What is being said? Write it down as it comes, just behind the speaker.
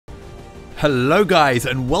Hello guys,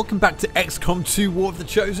 and welcome back to XCOM 2 War of the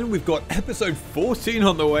Chosen. We've got episode 14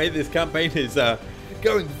 on the way. This campaign is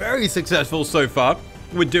going very successful so far.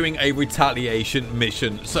 We're doing a retaliation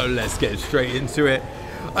mission, so let's get straight into it.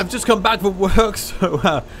 I've just come back from work, so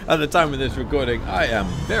at the time of this recording, I am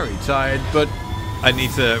very tired, but I need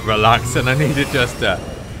to relax and I need to just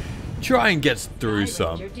try and get through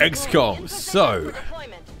some XCOM. So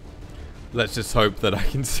let's just hope that I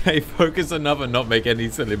can stay focused enough and not make any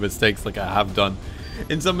silly mistakes like I have done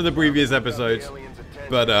in some of the previous episodes.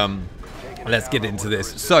 But let's get into this.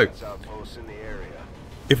 So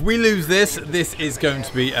if we lose this, this is going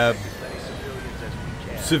to be a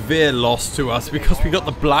severe loss to us because we got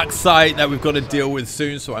the black site that we've got to deal with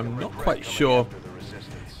soon. So I'm not quite sure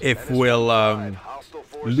if we'll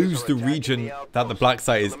lose the region that the black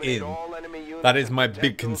site is in. That is my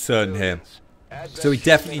big concern here. So we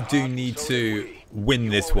definitely do need to win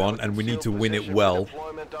this one, and we need to win it well.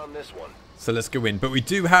 So let's go in. But we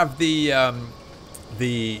do have the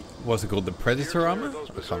what's it called? The Predator armor? I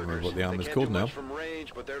can't remember what the armor is called now.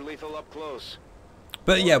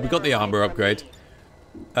 But yeah, we got the armor upgrade.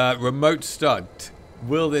 Remote start.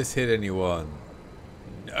 Will this hit anyone?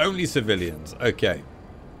 Only civilians. Okay.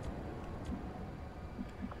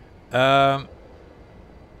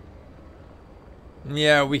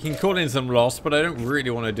 Yeah, we can call in some loss, but I don't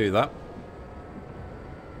really want to do that.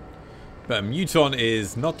 But a muton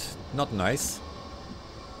is not nice.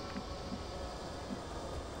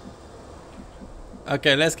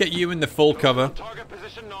 Okay, let's get you in the full cover.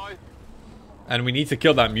 And we need to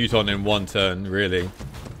kill that muton in one turn, really.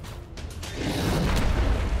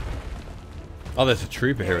 Oh, there's a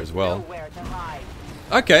trooper here as well.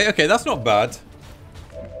 Okay, that's not bad.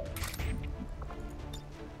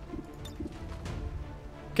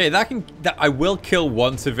 Okay, that I will kill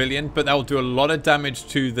one civilian, but that will do a lot of damage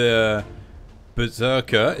to the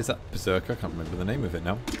Berserker. Is that Berserker? I can't remember the name of it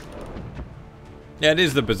now. Yeah, it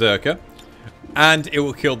is the Berserker. And it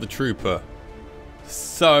will kill the trooper.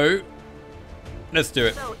 So, let's do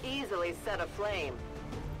it. So easily set aflame.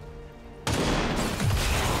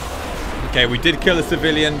 Okay, we did kill a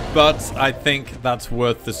civilian, but I think that's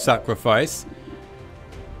worth the sacrifice.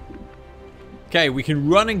 Okay, we can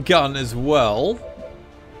run and gun as well.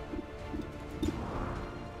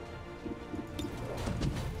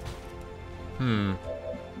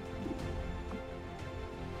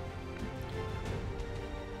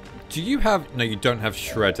 Do you have... No, you don't have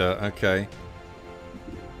Shredder. Okay.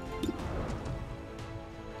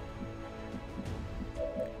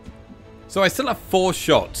 So I still have 4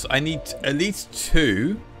 shots. I need at least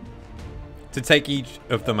 2 to take each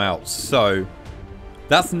of them out. So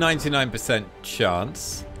that's 99%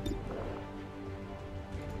 chance.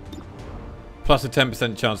 Plus a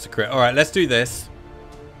 10% chance to crit. Alright, let's do this.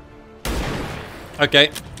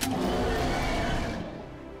 Okay.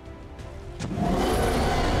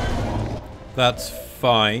 That's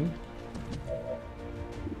fine.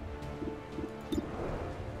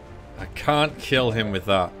 I can't kill him with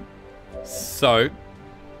that. So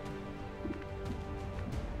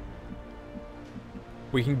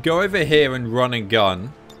we can go over here and run and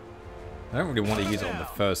gun. I don't really want to use it on the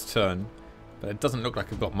first turn, but it doesn't look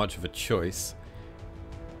like I've got much of a choice.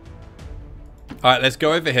 Alright, let's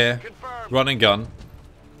go over here. Run and gun.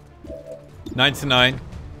 99.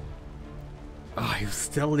 Oh, you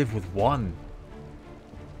still live with 1.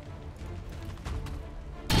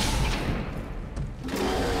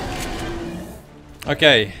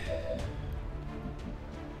 Okay.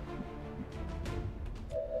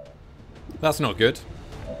 That's not good.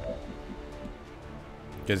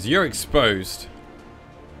 Because you're exposed.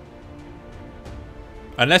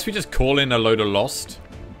 Unless we just call in a load of lost.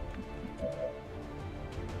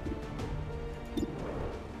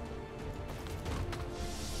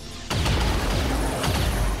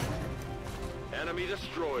 Enemy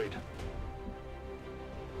destroyed.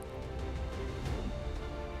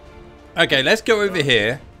 Okay, let's go over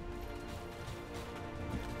here.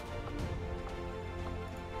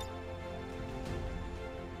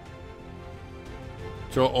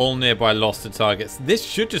 Draw all nearby lost to targets. This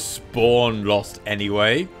should just spawn lost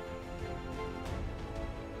anyway.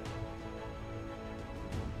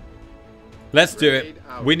 Let's do it.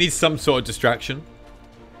 We need some sort of distraction.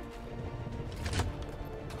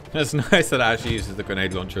 It's nice that it actually uses the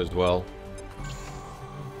grenade launcher as well.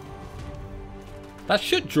 That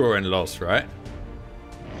should draw in loss, right?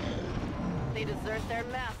 They desert their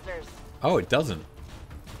masters. Oh, it doesn't.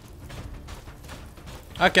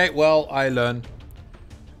 Okay, well, I learn.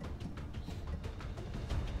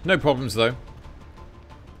 No problems, though.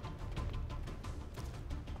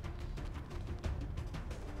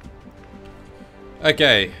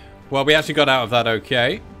 Okay. Well, we actually got out of that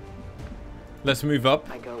okay. Let's move up.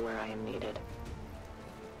 I go where I am needed.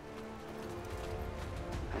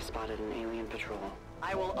 I spotted an alien patrol.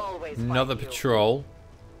 I will always fight Another you. patrol.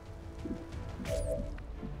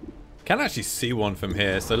 Can actually see one from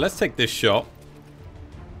here, so let's take this shot.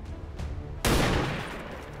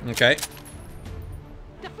 Okay.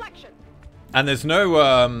 Deflection. And there's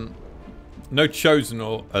no no chosen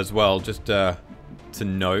or as well, just to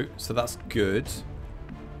note, so that's good.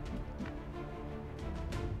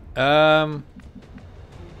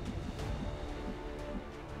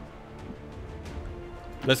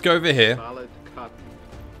 Let's go over here. Solid copy.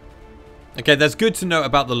 Okay, that's good to note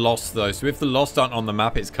about the Lost though. So if the Lost aren't on the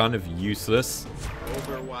map, it's kind of useless.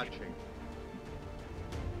 Overwatching.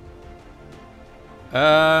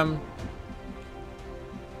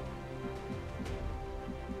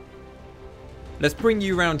 Let's bring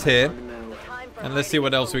you around here. On the move. Time for And let's see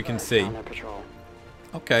what else we can see. On their patrol.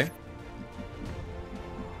 Okay.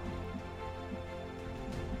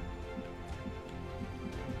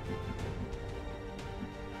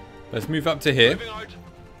 Let's move up to here. Moving out.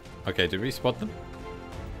 Okay, did we spot them?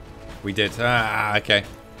 We did. Ah, okay.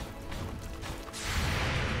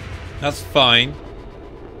 That's fine.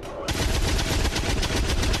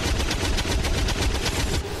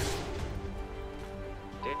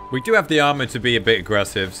 We do have the armor to be a bit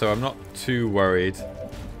aggressive, so I'm not too worried.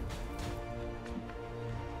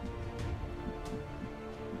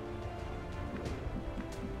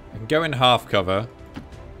 I can go in half cover.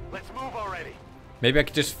 Let's move already. Maybe I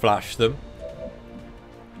could just flash them.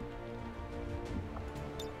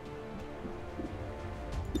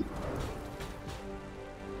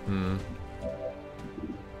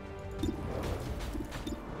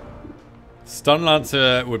 Stun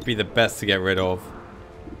Lancer would be the best to get rid of.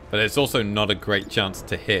 But it's also not a great chance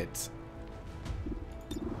to hit.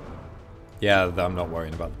 Yeah, I'm not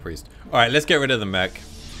worrying about the priest. Alright, let's get rid of the mech.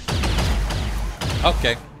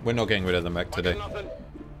 Okay, we're not getting rid of the mech today. Nothing.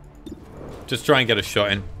 Just try and get a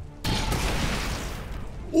shot in.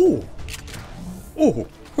 Ooh! Ooh,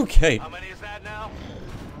 okay. How many is that now?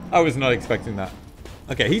 I was not expecting that.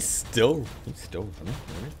 Okay, he's still running.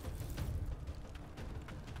 Really?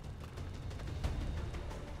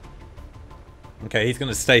 Okay, he's going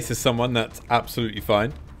to stasis someone. That's absolutely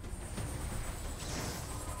fine.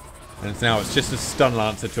 And now it's just a stun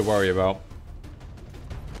lancer to worry about.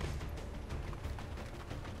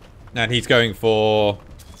 And he's going for...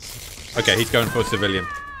 Okay, he's going for a civilian.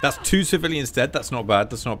 That's 2 civilians dead. That's not bad.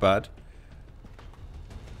 That's not bad.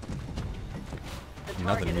 The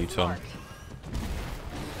Another target is Newton. marked.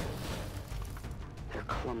 Their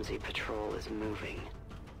clumsy patrol is moving.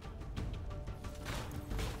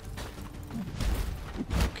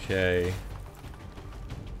 Okay.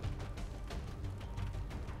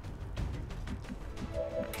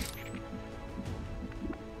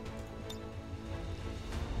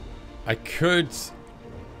 I could...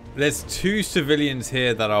 There's 2 civilians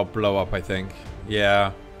here that I'll blow up, I think.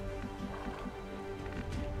 Yeah.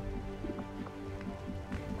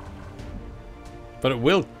 But it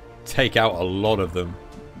will take out a lot of them.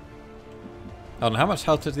 And how much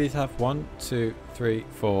health do these have? 1, 2, 3,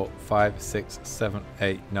 4, 5, 6, 7,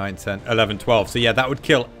 8, 9, 10, 11, 12. So yeah, that would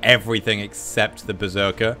kill everything except the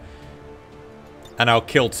Berserker. And I'll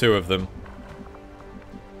kill 2 of them.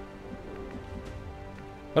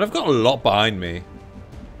 But I've got a lot behind me.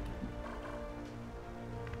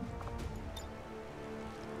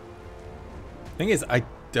 Thing is, I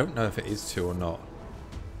don't know if it is 2 or not.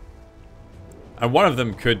 And one of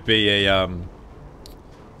them could be a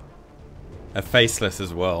faceless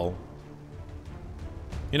as well.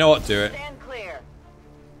 You know what? Do it. Stand clear.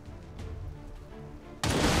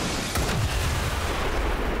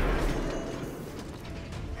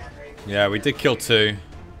 Yeah, we did kill 2.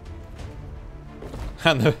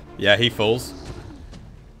 And yeah, he falls.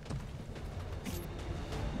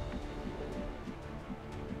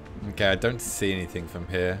 Okay, I don't see anything from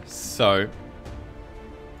here. So,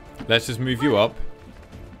 let's just move you up.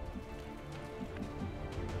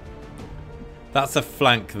 That's a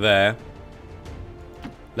flank there.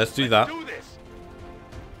 Let's do that. Do this.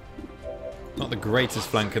 Not the greatest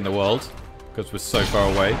flank in the world, because we're so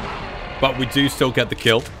far away. But we do still get the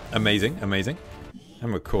kill. Amazing, amazing.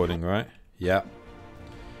 I'm recording, right? Yeah.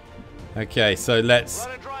 Okay, so let's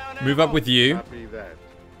Run and dry on move up ammo. with you. Copy that.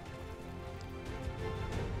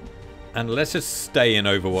 And let's just stay in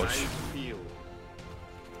Overwatch. Nice field.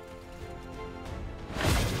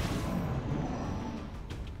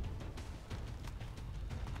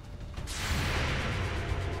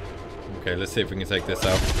 Okay, let's see if we can take this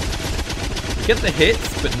out. Get the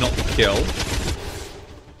hits, but not the kill.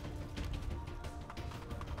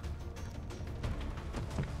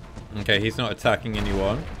 Okay, he's not attacking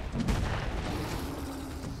anyone.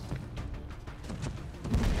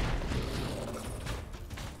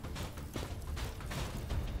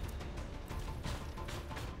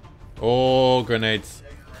 Oh, grenades.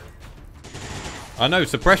 Oh no,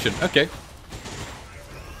 suppression. Okay.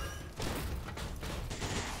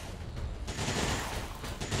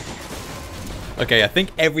 Okay, I think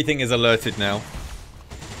everything is alerted now.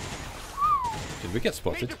 Did we get Need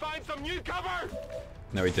spotted? to find some new cover.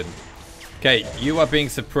 No, we didn't. Okay, you are being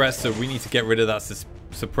suppressed, so we need to get rid of that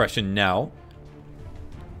suppression now.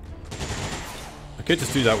 I could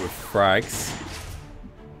just do that with frags.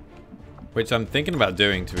 Which I'm thinking about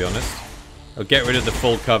doing, to be honest. I'll get rid of the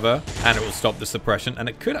full cover, and it will stop the suppression, and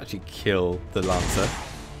it could actually kill the Lancer.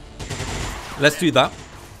 Let's do that.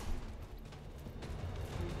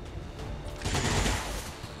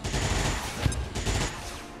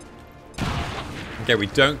 Okay, we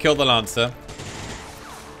don't kill the Lancer.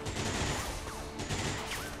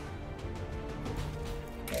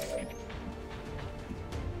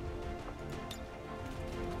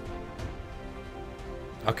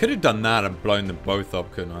 I could have done that and blown them both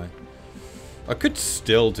up, couldn't I? I could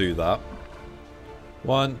still do that.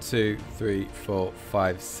 1, 2, 3, 4,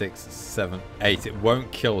 5, 6, 7, 8. It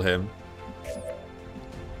won't kill him.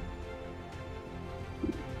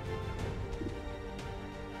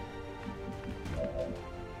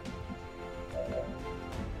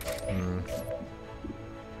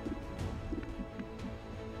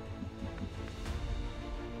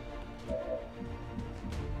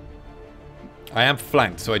 I am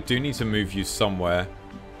flanked, so I do need to move you somewhere. I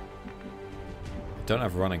don't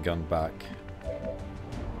have run and gun back.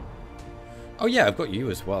 Oh yeah, I've got you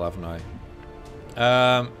as well, haven't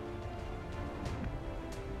I?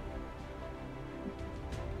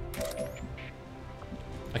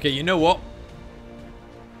 Okay, you know what?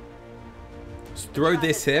 Let's throw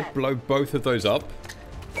this here, blow both of those up.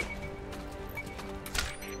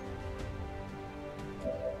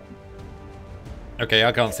 Okay,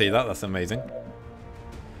 I can't see that. That's amazing.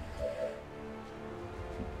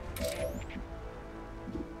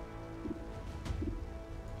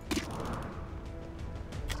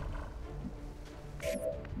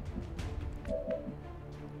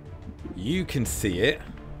 You can see it.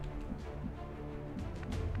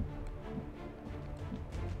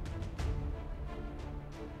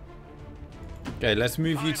 Okay, let's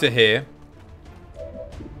move you to here.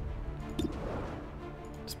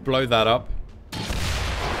 Let's blow that up.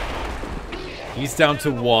 He's down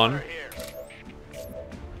to 1.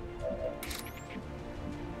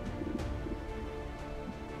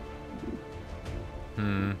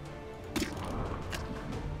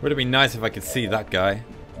 Would it be nice if I could see that guy?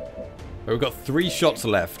 But we've got 3 shots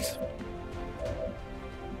left.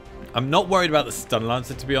 I'm not worried about the stun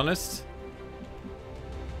lancer, to be honest.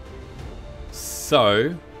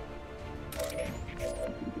 So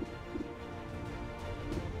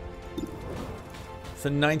it's a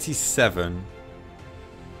 97.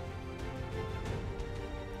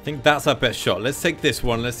 I think that's our best shot. Let's take this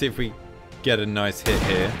one. Let's see if we get a nice hit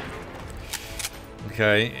here.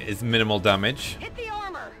 Okay, it's minimal damage. Hit the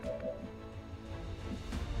armor.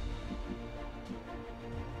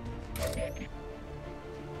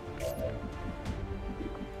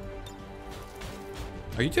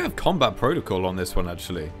 Oh, you do have combat protocol on this one,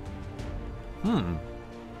 actually.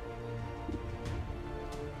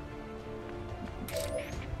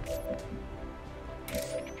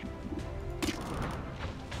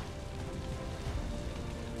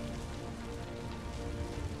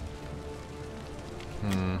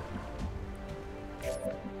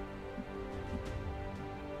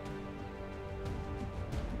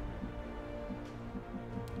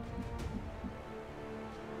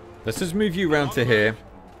 Let's just move you around to here.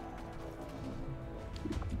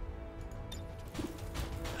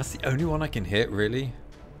 That's the only one I can hit, really?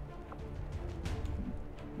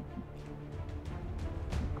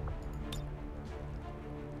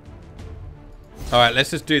 Alright,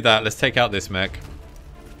 let's just do that. Let's take out this mech.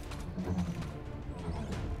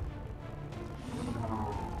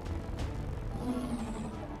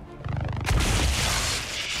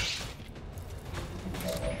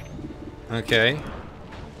 Okay.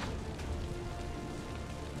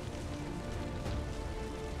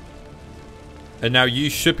 And now you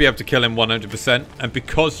should be able to kill him 100%. And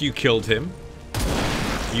because you killed him,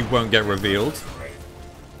 you won't get revealed.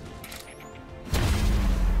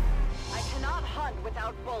 I cannot hunt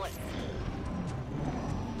without bullets.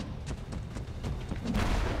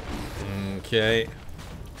 Okay.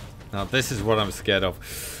 Now this is what I'm scared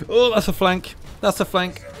of. Oh, that's a flank. That's a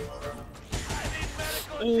flank.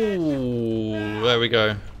 Ooh, there we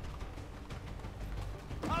go.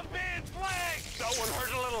 I'm being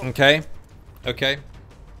Okay. Okay.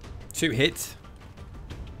 2 hits.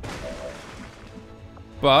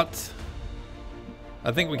 But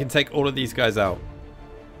I think we can take all of these guys out.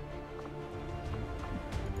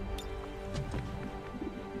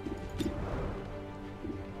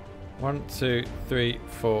 One, 2, 3,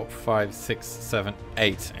 4, 5, 6, 7,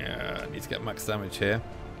 8. I need to get max damage here.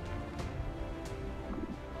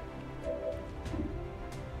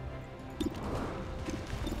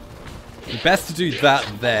 Best to do that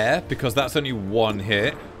there, because that's only 1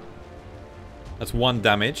 hit. That's 1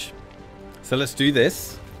 damage. So let's do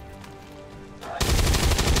this.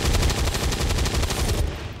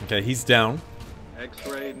 Okay, he's down.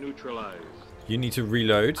 X-ray neutralized. You need to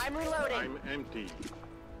reload. I'm reloading. I'm empty.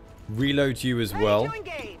 Reload you as Ready well. to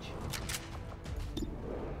engage.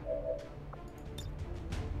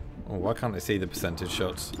 Oh, why can't I see the percentage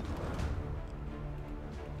shots?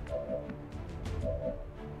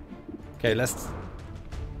 Okay, let's...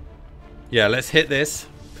 Yeah, let's hit this.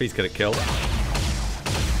 Please get a kill.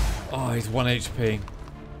 Oh, he's 1 HP.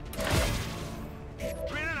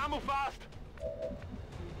 Training ammo fast.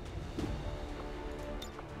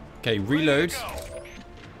 Okay, reload.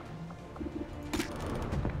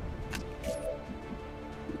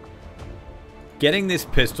 Getting this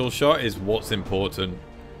pistol shot is what's important.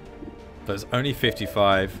 That's only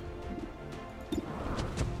 55.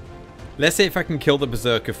 Let's see if I can kill the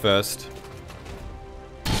berserker first.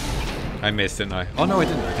 I missed, didn't I? Oh no, I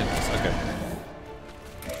didn't. I didn't miss. Okay.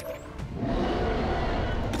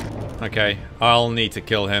 Okay, I'll need to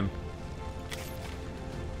kill him.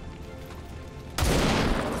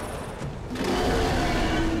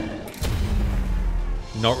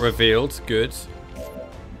 Not revealed. Good.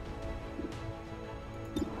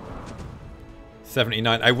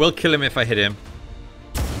 79. I will kill him if I hit him.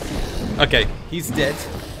 Okay, he's dead.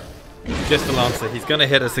 Just a Lancer. He's going to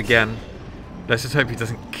hit us again. Let's just hope he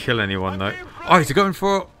doesn't kill anyone, though. Oh, he's going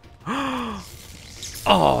for...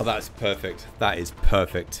 Oh, that's perfect. That is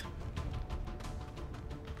perfect.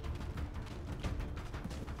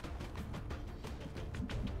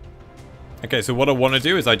 Okay, so what I want to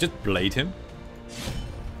do is I just blade him.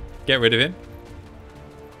 Get rid of him.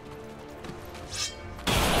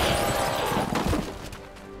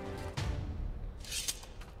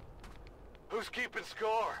 Who's keeping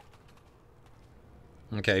score?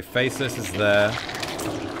 Okay, Faceless is there.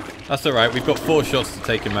 That's alright, we've got 4 shots to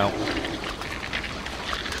take him out.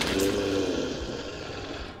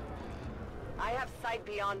 I have sight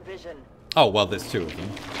beyond vision. Oh, well, there's 2 of them.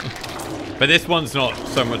 But this one's not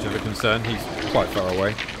so much of a concern. He's quite far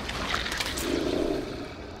away.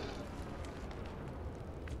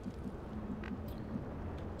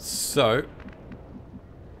 So...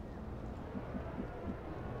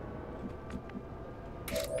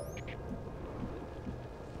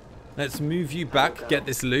 let's move you back, get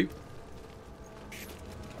this loot.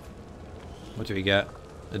 What do we get?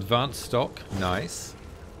 Advanced stock. Nice.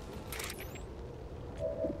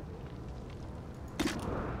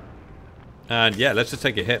 And yeah, let's just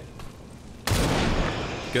take a hit.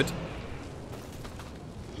 Good.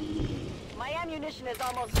 My ammunition is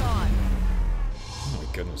almost gone. Oh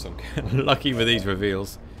my goodness, I'm getting lucky with these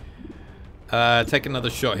reveals. Take another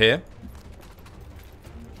shot here.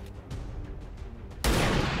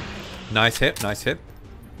 Nice hit, nice hit.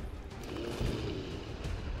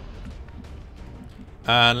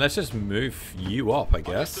 And let's just move you up, I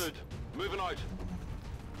guess. Understood. Moving out.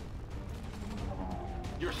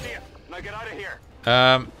 You're safe. Now get out of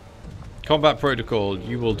here. Combat protocol.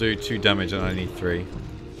 You will do 2 damage and I need 3.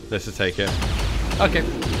 Let's just take it. Okay.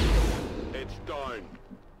 It's down.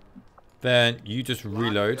 Then you just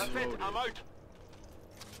reload. That's it. I'm out.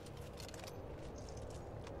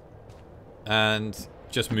 And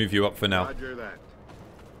just move you up for now. Roger that.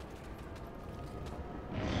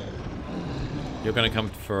 You're going to come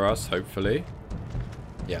for us, hopefully.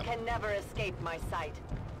 You Yeah. can never escape my sight.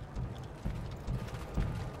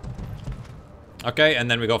 Okay, and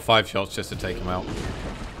then we got 5 shots just to take him out.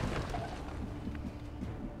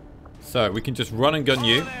 So we can just run and gun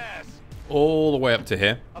you all the way up to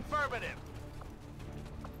here. Affirmative.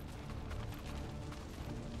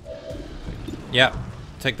 Yeah,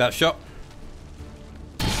 take that shot.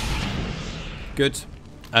 Good.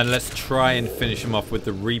 And let's try and finish him off with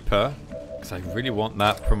the Reaper. Because I really want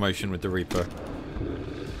that promotion with the Reaper.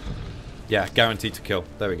 Yeah, guaranteed to kill.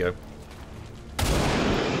 There we go.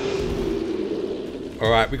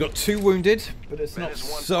 Alright, we got 2 wounded. But it's not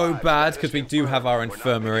so bad because we do have our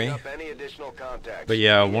infirmary. But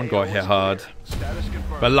yeah, 1 got hit hard.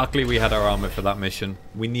 But luckily we had our armor for that mission.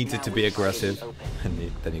 We needed to be aggressive.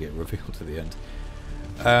 And then you get revealed to the end.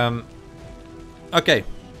 Okay,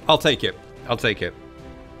 I'll take it. I'll take it.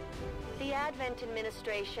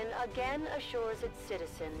 Federation again assures its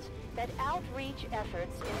citizens that outreach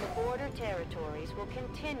efforts in the border territories will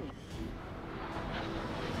continue.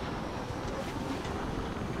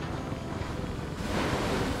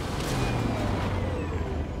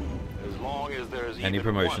 As long as there's Any even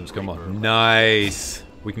promotions? one Come Reaper on. Nice.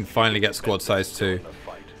 We can finally get squad size 2. in the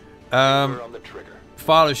fight. Finger on the trigger.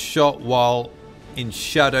 Fire a shot while in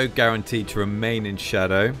shadow, guaranteed to remain in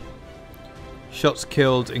shadow. Shots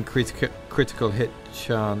killed increase critical hit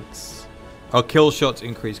chance. Oh, kill shots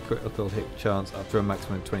increase critical hit chance up to a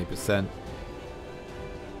maximum of 20%.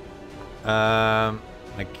 I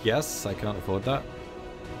guess I can't afford that.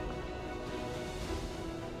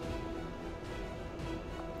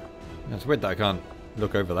 It's weird that I can't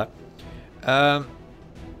look over that.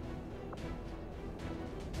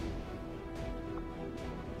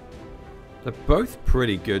 They're both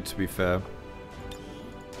pretty good, to be fair.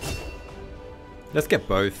 Let's get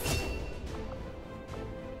both.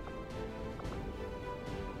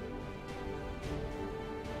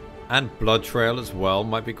 And Blood Trail as well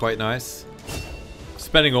might be quite nice.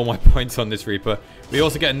 Spending all my points on this Reaper. We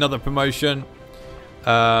also get another promotion.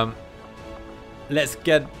 Let's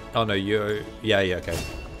get... Oh no, you... Yeah, okay.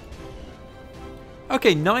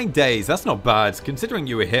 Okay, 9 days. That's not bad. Considering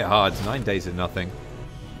you were hit hard, 9 days is nothing.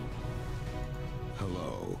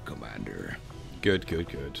 Hello, Commander. Good, good,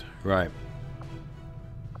 good. Right.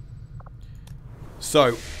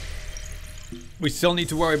 So, we still need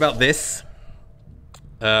to worry about this.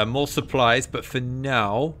 More supplies, but for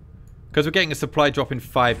now, because we're getting a supply drop in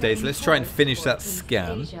 5 days, let's try and finish that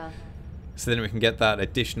scan. So then we can get that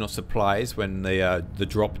additional supplies when the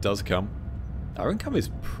drop does come. Our income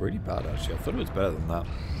is pretty bad, actually. I thought it was better than that.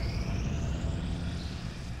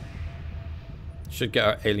 Should get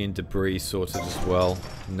our alien debris sorted as well.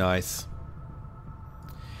 Nice.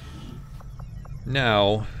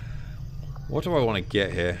 Now, what do I want to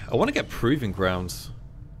get here? I want to get Proving Grounds.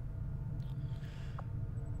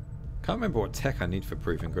 Can't remember what tech I need for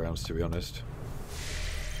Proving Grounds, to be honest.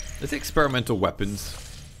 It's experimental weapons.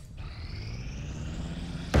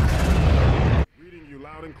 Reading you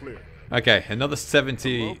loud and clear. Okay, another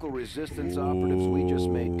 70. The local resistance operatives we just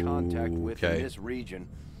made contact with Okay. in this region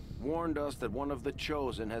warned us that one of the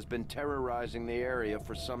Chosen has been terrorizing the area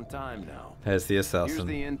for some time now. There's the Here's assassin.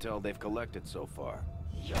 the intel they've collected so far.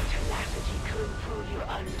 Your tenacity could prove your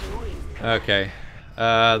undoing. Okay,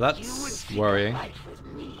 that's worrying. Fight with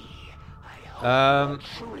me. I hope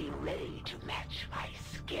you're truly ready to match my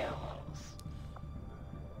skills.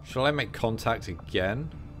 Shall I make contact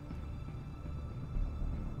again?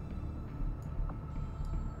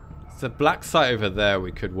 It's a black site over there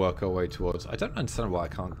we could work our way towards. I don't understand why I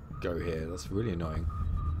can't go here. That's really annoying.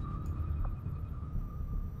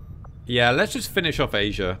 Yeah, let's just finish off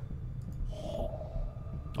Asia.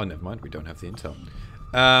 Oh, never mind. We don't have the intel.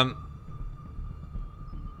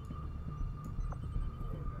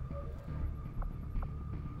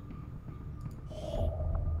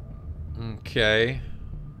 Okay.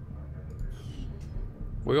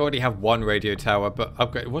 We already have one radio tower, but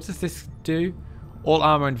upgrade. What does this do? All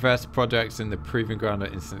armor and vest projects in the Proving Ground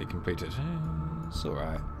are instantly completed. It's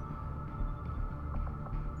alright.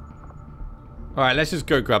 Alright, let's just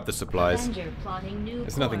go grab the supplies.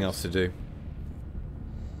 There's nothing else to do.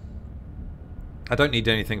 I don't need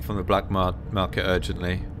anything from the black market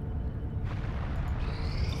urgently.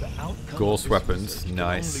 Gorse weapons,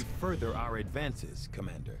 nice. Only further our advances,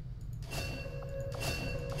 Commander.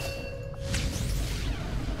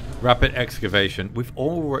 Rapid excavation. We've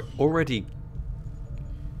already...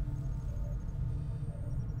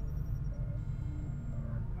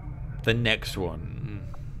 The next one.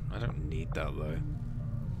 I don't need that though.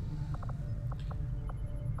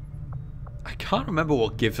 I can't remember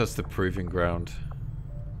what gives us the Proving Ground.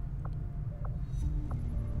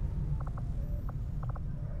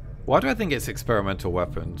 Why do I think it's experimental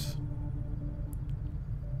weapons?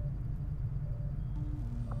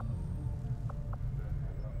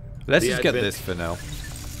 Let's just get this for now.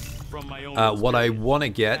 What I want to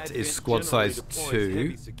get is squad size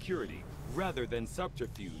 2. Rather than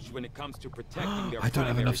subterfuge when it comes to protecting their I don't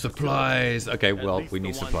have enough supplies. Okay, well, we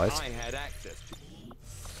need supplies.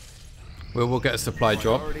 Well, we'll get a supply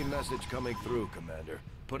drop. Priority message coming through, Commander.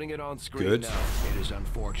 Putting it on screen Good. now. It is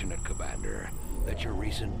unfortunate, Commander, that your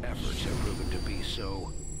recent efforts have proven to be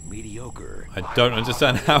so mediocre. I don't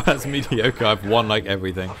understand how that's mediocre. I've won like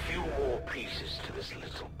everything. A few more pieces to this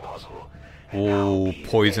little puzzle. Oh,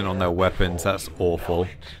 poison on their weapons. That's awful.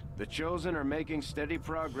 The Chosen are making steady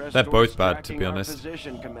progress. They're towards both bad, to tracking be our honest.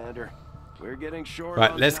 Position, Commander. We're getting short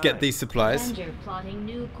Right, on let's time. get these supplies. Commander plotting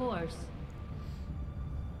new course.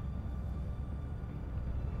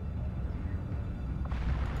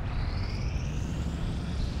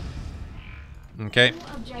 Okay. New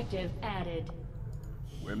objective added.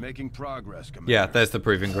 We're making progress, Commander. Yeah, there's the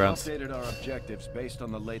proving grounds. Updated our objectives based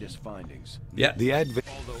on the latest findings. Yeah. The advent.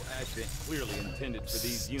 Although Advent clearly intended for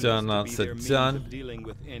these units Done, to be that's their means done. of dealing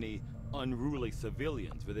with any unruly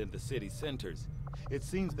civilians within the city centers, it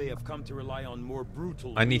seems they have come to rely on more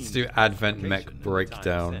brutal I need to do means of Advent communication mech in the time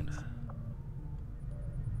breakdown. since.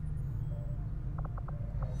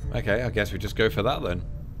 Okay, I guess we just go for that then.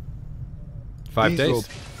 5 These days. will-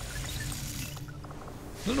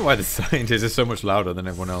 I don't know why the scientist is so much louder than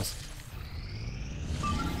everyone else.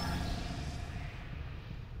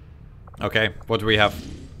 Okay, what do we have?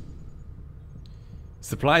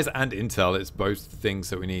 Supplies and intel, it's both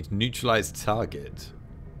things that we need. Neutralize target.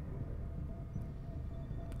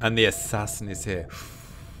 And the assassin is here.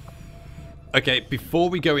 Okay, before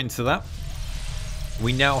we go into that,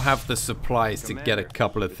 we now have the supplies to get a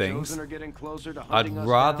couple of things. I'd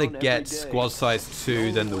rather get squad size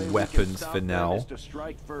 2 than the weapons for now.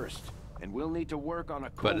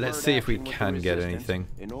 But let's see if we can get anything.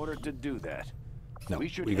 In order to do that, No, we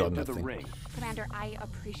should we got head to the nothing. ring. Commander, I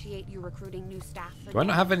appreciate you recruiting new staff for Do I the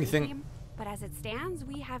not have Ironman anything? team, but as it stands,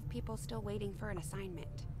 we have people still waiting for an assignment.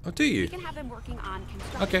 Oh, do We you? can have them working on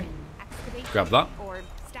construction, excavation, Grab that. or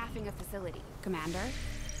staffing a facility. Commander?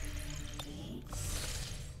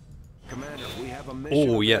 Commander, we have a mission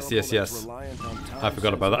Oh, yes, available yes, that's yes. reliant on I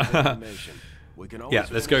forgot about that. time-sensitive information. We can always Yeah,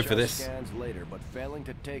 let's go finish for our this. scans later, but failing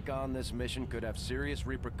to take on this mission could have serious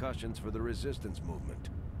repercussions for the resistance movement.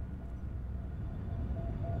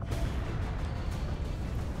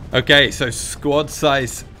 Okay, so squad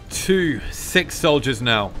size 2, 6 soldiers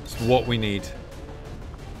now. It's what we need.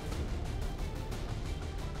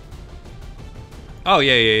 Oh,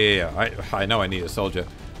 yeah. I know I need a soldier.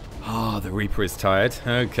 Ah, the Reaper is tired.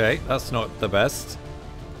 Okay, that's not the best.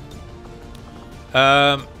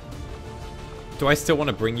 Do I still want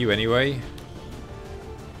to bring you anyway?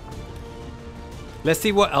 Let's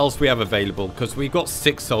see what else we have available, because we've got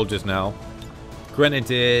 6 soldiers now.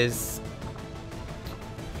 Grenadiers.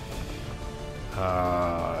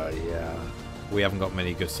 Yeah. We haven't got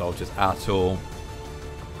many good soldiers at all.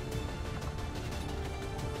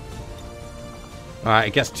 Alright, I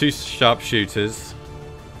guess 2 sharpshooters.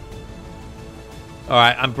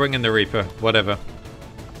 Alright, I'm bringing the Reaper. Whatever.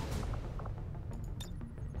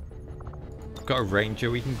 Got a Ranger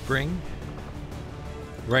we can bring.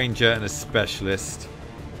 Ranger and a Specialist.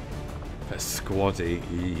 A Squaddy.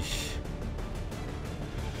 Eesh.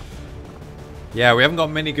 Yeah, we haven't got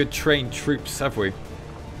many good trained troops, have we?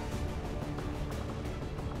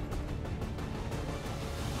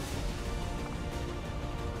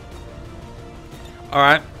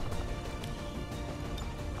 Alright.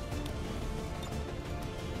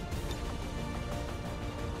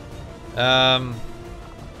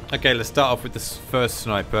 Okay, let's start off with this first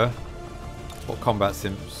sniper. What combat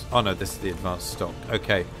sims? Oh no, this is the advanced stock.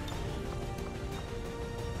 Okay.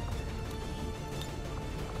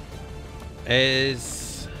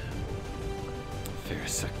 Is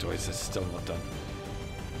Ferrous sectoids is still not done.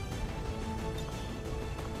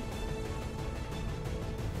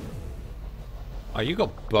 Oh, you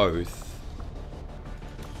got both.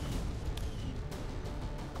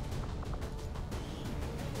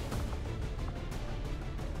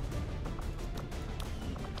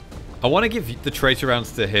 I want to give the traitor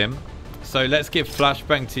rounds to him. So let's give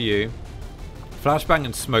flashbang to you. Flashbang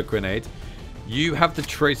and smoke grenade. You have the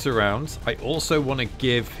tracer rounds. I also want to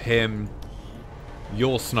give him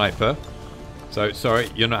your sniper. So, sorry,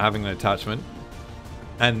 you're not having an attachment.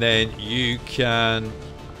 And then you can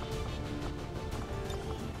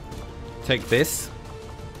take this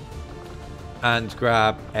and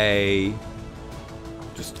grab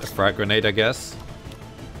just a frag grenade, I guess.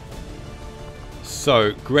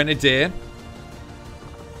 So, Grenadier.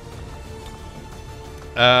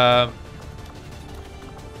 I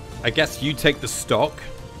guess you take the stock.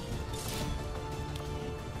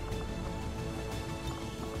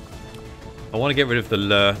 I want to get rid of the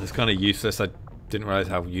lure. That's kind of useless. I didn't realize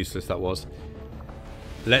how useless that was.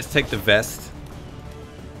 Let's take the vest.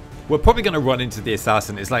 We're probably going to run into the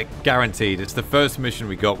assassin. It's like guaranteed. It's the first mission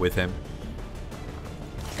we got with him.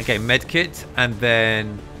 Okay, medkit and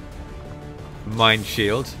then mind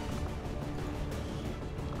shield.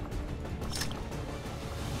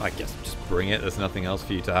 I guess just bring it. There's nothing else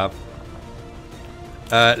for you to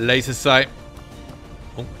have. Laser sight.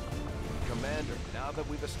 Oh. Commander, now that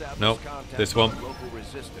we've established Nope, contact this with one. local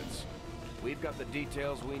resistance, we've got the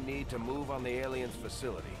details we need to move on the aliens'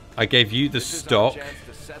 facility. I gave you the This is our stock. chance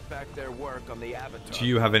to set back their work on the Avatar. Do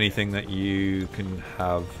you have anything that you can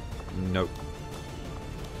have? Nope.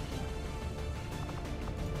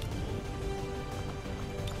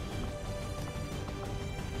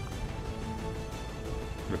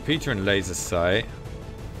 Repeater and laser sight.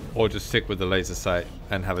 Or just stick with the laser sight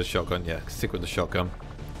and have a shotgun. Yeah, stick with the shotgun.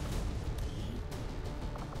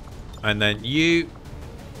 And then you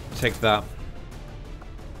take that.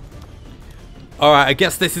 Alright, I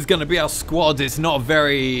guess this is going to be our squad. It's not a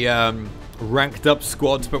very ranked up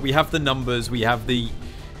squad, but we have the numbers, we have the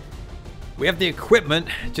equipment,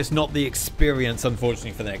 just not the experience,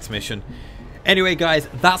 unfortunately, for the next mission. Anyway, guys,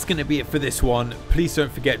 that's going to be it for this one. Please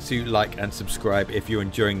don't forget to like and subscribe if you're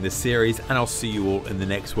enjoying this series, and I'll see you all in the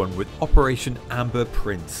next one with Operation Amber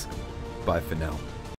Prince. Bye for now.